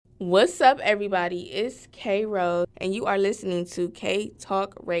What's up, everybody? It's K Rose, and you are listening to K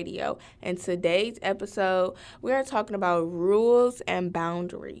Talk Radio. In today's episode, we are talking about rules and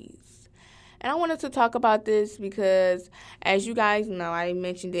boundaries. And I wanted to talk about this because, as you guys know, I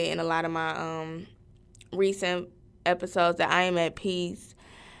mentioned it in a lot of my recent episodes that I am at peace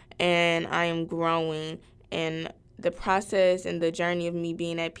and I am growing. And the process and the journey of me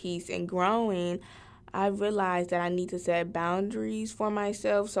being at peace and growing, I realized that I need to set boundaries for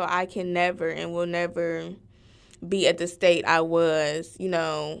myself so I can never and will never be at the state I was,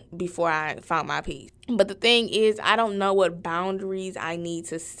 before I found my peace. But the thing is, I don't know what boundaries I need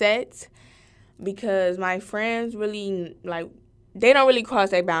to set because my friends really, they don't really cross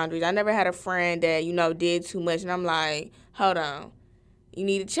their boundaries. I never had a friend that, did too much, and I'm like, hold on. You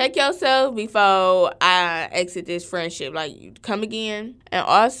need to check yourself before I exit this friendship. You come again. And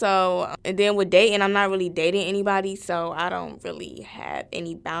also, and then with dating, I'm not really dating anybody, so I don't really have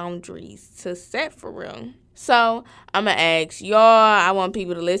any boundaries to set for real. So I'm going to ask y'all, I want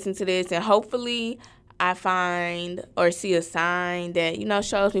people to listen to this, and hopefully I find or see a sign that,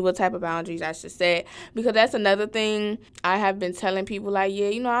 shows me what type of boundaries I should set. Because that's another thing I have been telling people,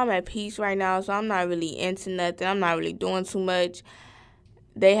 I'm at peace right now, so I'm not really into nothing. I'm not really doing too much.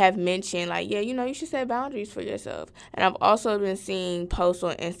 They have mentioned, you should set boundaries for yourself. And I've also been seeing posts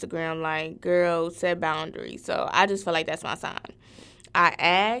on Instagram girls, set boundaries. So I just feel like that's my sign. I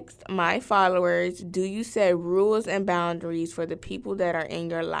asked my followers, do you set rules and boundaries for the people that are in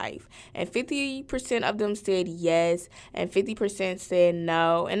your life? And 50% of them said yes, and 50% said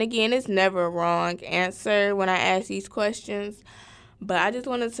no. And again, it's never a wrong answer when I ask these questions. But I just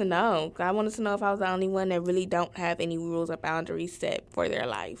wanted to know. I wanted to know if I was the only one that really don't have any rules or boundaries set for their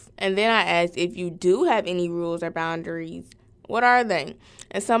life. And then I asked if you do have any rules or boundaries, what are they?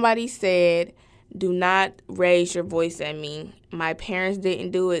 And somebody said, do not raise your voice at me. My parents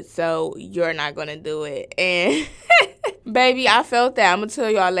didn't do it, so you're not going to do it. And baby, I felt that. I'm going to tell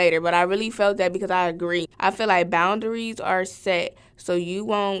y'all later, but I really felt that because I agree. I feel like boundaries are set so you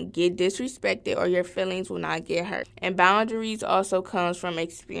won't get disrespected or your feelings will not get hurt. And boundaries also comes from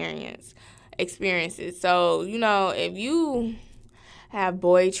experiences. So, if you have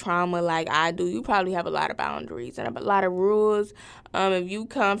boy trauma like I do, you probably have a lot of boundaries and a lot of rules. If you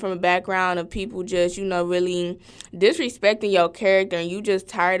come from a background of people just, really disrespecting your character and you just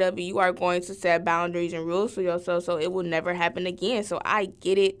tired of it, you are going to set boundaries and rules for yourself so it will never happen again. So I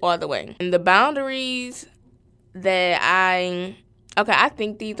get it all the way. And the boundaries that I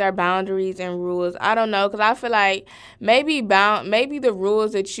think these are boundaries and rules. I don't know, because I feel like maybe the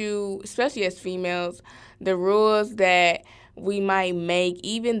rules that you, especially as females, the rules that we might make,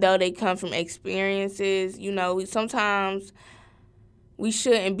 even though they come from experiences, sometimes we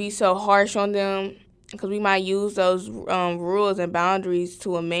shouldn't be so harsh on them because we might use those rules and boundaries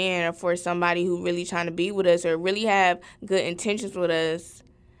to a man or for somebody who really trying to be with us or really have good intentions with us.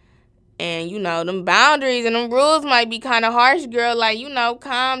 And, them boundaries and them rules might be kind of harsh, girl.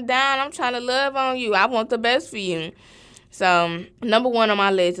 Calm down. I'm trying to love on you. I want the best for you. So, number one on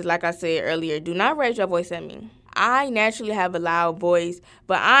my list is, like I said earlier, do not raise your voice at me. I naturally have a loud voice,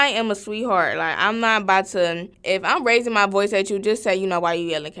 but I am a sweetheart. I'm not about to, if I'm raising my voice at you, just say, why you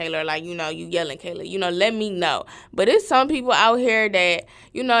yelling, Kayla? You yelling, Kayla. Let me know. But it's some people out here that,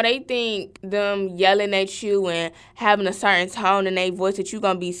 they think them yelling at you and having a certain tone in their voice that you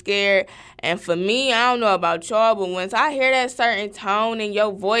going to be scared. And for me, I don't know about y'all, but once I hear that certain tone in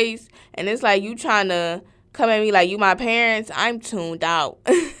your voice, and it's like you trying to come at me like you my parents, I'm tuned out.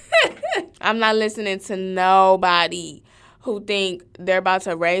 I'm not listening to nobody who think they're about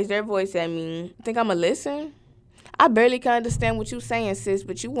to raise their voice at me. Think I'm going to listen? I barely can understand what you saying, sis,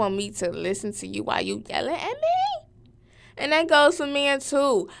 but you want me to listen to you while you yelling at me? And that goes for men,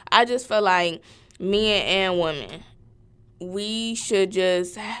 too. I just feel like men and women, we should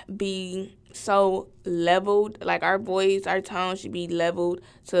just be so leveled, our voice, our tone should be leveled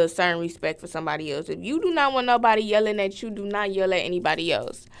to a certain respect for somebody else. If you do not want nobody yelling at you, do not yell at anybody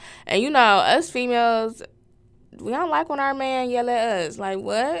else. And us females, we don't like when our man yell at us.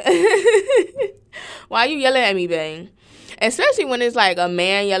 What? Why you yelling at me, babe? Especially when it's a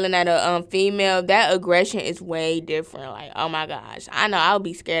man yelling at a female, that aggression is way different. Oh my gosh. I know I'll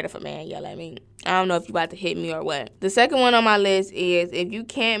be scared if a man yell at me. I don't know if you about to hit me or what. The second one on my list is if you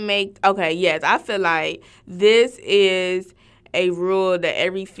can't I feel like this is a rule that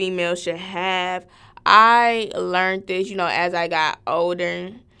every female should have. I learned this, as I got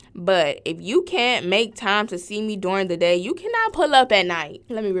older. But if you can't make time to see me during the day, you cannot pull up at night.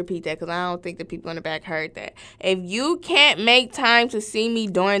 Let me repeat that because I don't think the people in the back heard that. If you can't make time to see me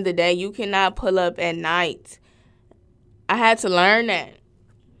during the day, you cannot pull up at night. I had to learn that.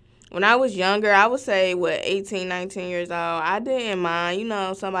 When I was younger, I would say, 18, 19 years old, I didn't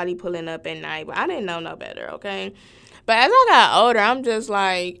mind, somebody pulling up at night, but I didn't know no better, okay? But as I got older, I'm just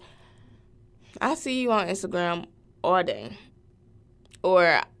like, I see you on Instagram all day.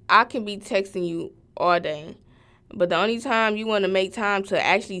 Or I can be texting you all day. But the only time you want to make time to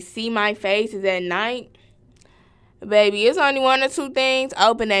actually see my face is at night. Baby, it's only one or two things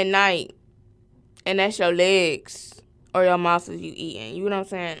open at night. And that's your legs or your muscles you eating. You know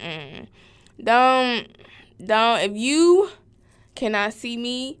what I'm saying? Don't, if you cannot see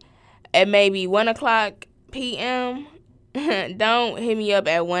me at maybe 1 o'clock p.m., don't hit me up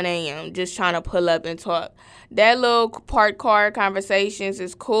at 1 a.m. just trying to pull up and talk. That little parked car conversations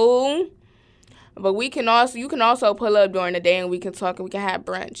is cool. But you can also pull up during the day and we can talk and we can have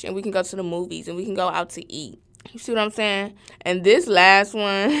brunch and we can go to the movies and we can go out to eat. You see what I'm saying? And this last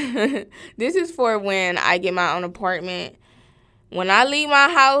one, this is for when I get my own apartment. When I leave my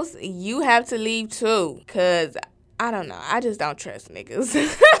house, you have to leave too. Because, I don't know, I just don't trust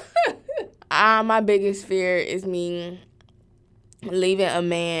niggas. My biggest fear is me leaving a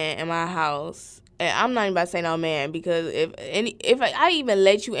man in my house. And I'm not even about to say no man, because if I even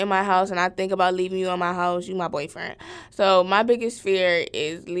let you in my house and I think about leaving you in my house, you my boyfriend. So my biggest fear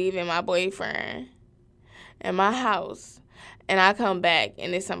is leaving my boyfriend in my house and I come back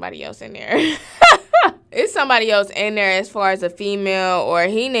and there's somebody else in there. It's somebody else in there as far as a female, or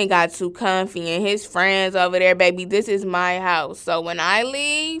he ain't got too comfy and his friends over there. Baby, this is my house. So when I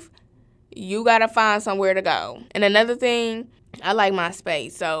leave, you got to find somewhere to go. And another thing, I like my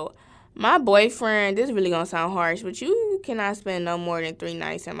space. So my boyfriend, this is really going to sound harsh, but you cannot spend no more than 3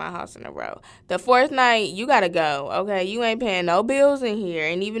 nights in my house in a row. The 4th night, you got to go, okay? You ain't paying no bills in here.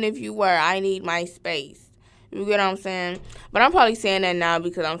 And even if you were, I need my space. You get what I'm saying? But I'm probably saying that now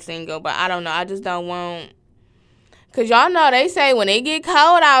because I'm single, but I don't know. I just don't want... Because y'all know they say when it get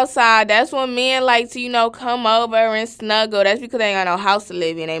cold outside, that's when men like to, come over and snuggle. That's because they ain't got no house to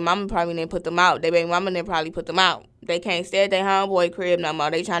live in. They mama probably didn't put them out. They baby mama didn't probably put them out. They can't stay at their homeboy crib no more.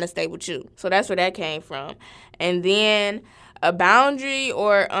 They trying to stay with you. So that's where that came from. And then a boundary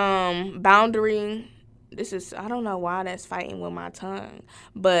or boundary. This is, I don't know why that's fighting with my tongue.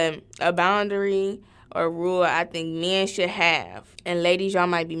 But a boundary or rule I think men should have. And ladies, y'all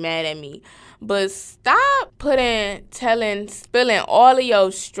might be mad at me. But stop spilling all of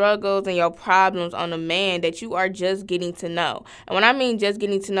your struggles and your problems on a man that you are just getting to know. And when I mean just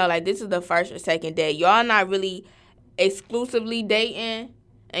getting to know, like this is the 1st or 2nd date. Y'all not really exclusively dating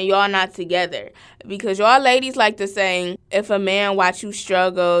and y'all not together. Because y'all ladies like to say, if a man watch you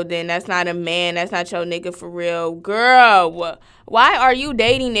struggle, then that's not a man. That's not your nigga for real. Girl, why are you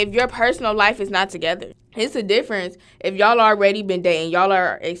dating if your personal life is not together? It's a difference if y'all already been dating. Y'all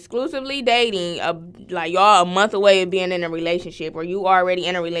are exclusively dating, like y'all a month away of being in a relationship, or you already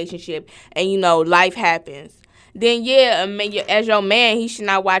in a relationship and life happens. Then yeah, as your man, he should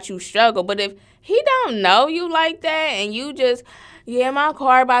not watch you struggle. But if he don't know you like that and you just, my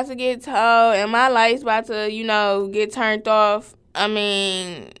car about to get towed and my lights about to, get turned off. I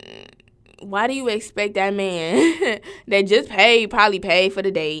mean, why do you expect that man that just probably paid for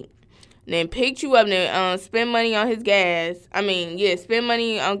the date, then picked you up and spend money on his gas. Spend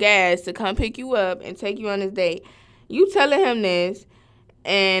money on gas to come pick you up and take you on this date. You telling him this,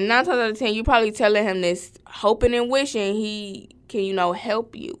 and 9 times out of 10, you probably telling him this, hoping and wishing he can,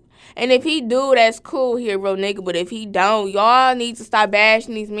 help you. And if he do, that's cool, he a real nigga. But if he don't, y'all need to stop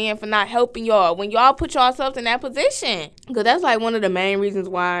bashing these men for not helping y'all when y'all put yourselves in that position. Because that's like one of the main reasons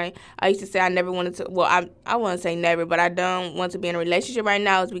why I used to say I never wanted to, well, I wouldn't say never, but I don't want to be in a relationship right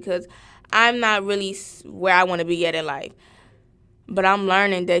now, is because I'm not really where I want to be yet in life. But I'm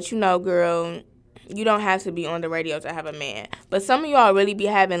learning that, girl, you don't have to be on the radio to have a man. But some of y'all really be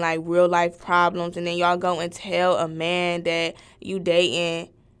having, like, real life problems, and then y'all go and tell a man that you dating.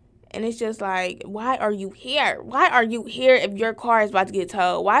 And it's just like, why are you here? Why are you here if your car is about to get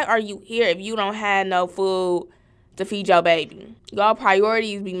towed? Why are you here if you don't have no food to feed your baby? Y'all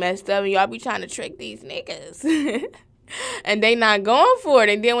priorities be messed up, and y'all be trying to trick these niggas. And they not going for it.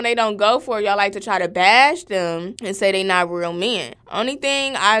 And then when they don't go for it, y'all like to try to bash them and say they not real men. Only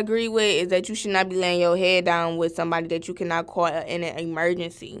thing I agree with is that you should not be laying your head down with somebody that you cannot call in an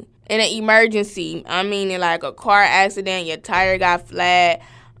emergency. In an emergency, I mean like a car accident, your tire got flat,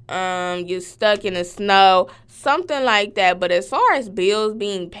 you're stuck in the snow, something like that. But as far as bills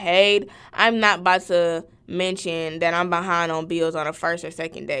being paid, I'm not about to mention that I'm behind on bills on the 1st or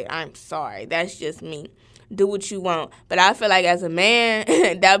 2nd date. I'm sorry. That's just me. Do what you want. But I feel like as a man,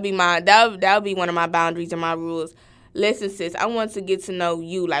 that would be one of my boundaries and my rules. Listen, sis, I want to get to know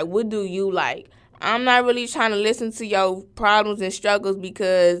you. Like, what do you like? I'm not really trying to listen to your problems and struggles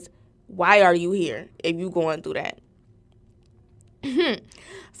because why are you here if you going through that?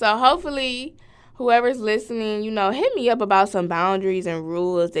 So hopefully whoever's listening, hit me up about some boundaries and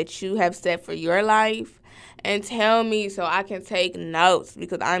rules that you have set for your life and tell me so I can take notes,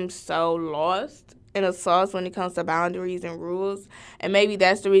 because I'm so lost in a sauce when it comes to boundaries and rules. And maybe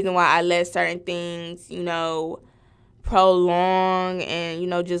that's the reason why I let certain things, prolong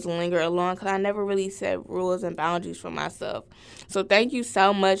and, just linger along, because I never really set rules and boundaries for myself. So thank you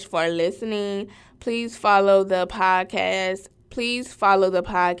so much for listening. Please follow the podcast. Please follow the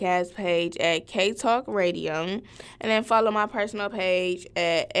podcast page at K-Talk Radio, and then follow my personal page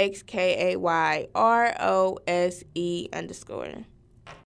at XKAYROSE_.